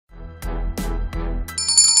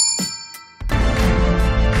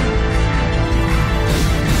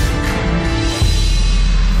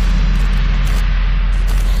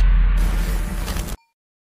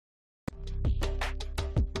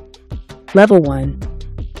Level 1.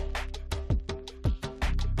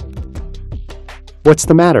 What's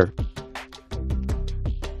the matter?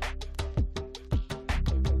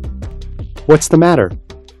 What's the matter?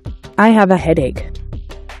 I have a headache.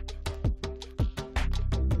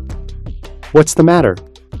 What's the matter?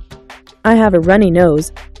 I have a runny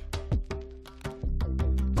nose.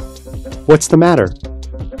 What's the matter?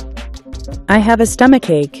 I have a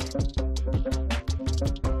stomachache.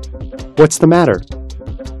 What's the matter?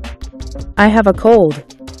 I have a cold.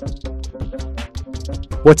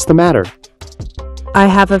 What's the matter? I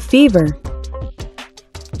have a fever.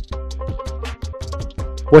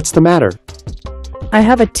 What's the matter? I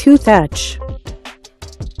have a toothache.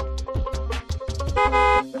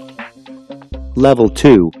 Level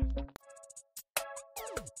 2.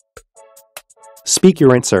 Speak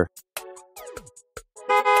your answer.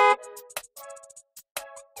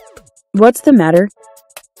 What's the matter?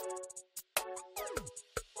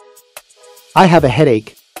 I have a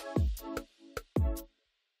headache.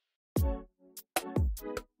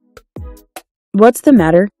 What's the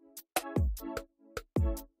matter?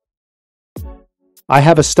 I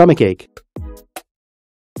have a stomachache.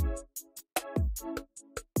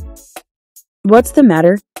 What's the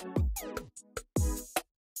matter?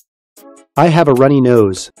 I have a runny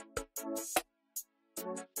nose.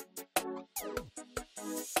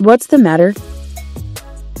 What's the matter?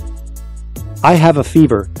 I have a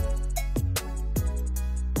fever.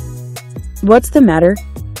 What's the matter?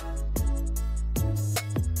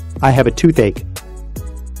 I have a toothache.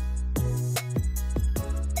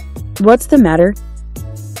 What's the matter?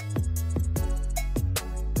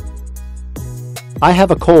 I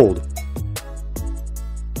have a cold.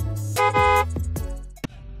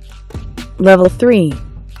 Level 3.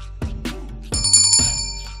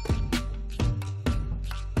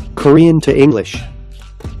 Korean to English.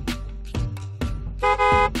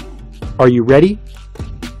 Are you ready?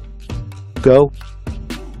 Go.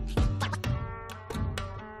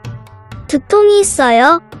 두통이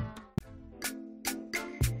있어요.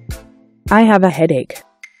 I have a headache.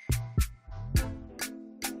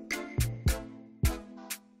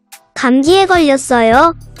 감기에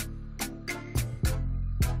걸렸어요.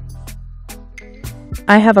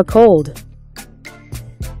 I have a cold.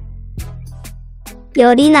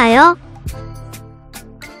 열이 나요.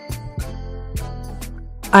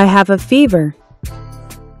 I have a fever.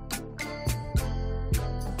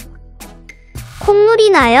 콧물이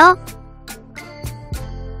나요.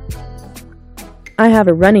 I have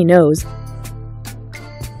a runny nose.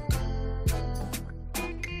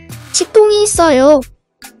 치통이 있어요.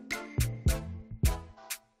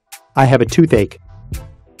 I have a toothache.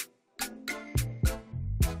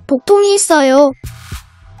 복통이 있어요.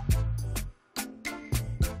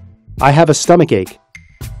 I have a stomachache.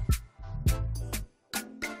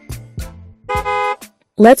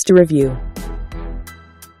 Let's review.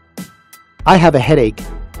 I have a headache.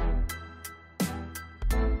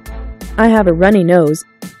 I have a runny nose.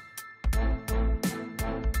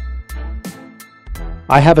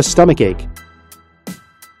 I have a stomachache.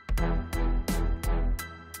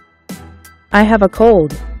 I have a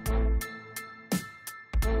cold.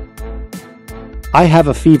 I have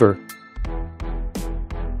a fever.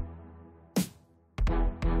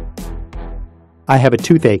 I have a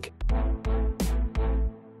toothache.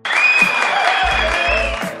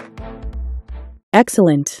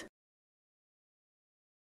 Excellent.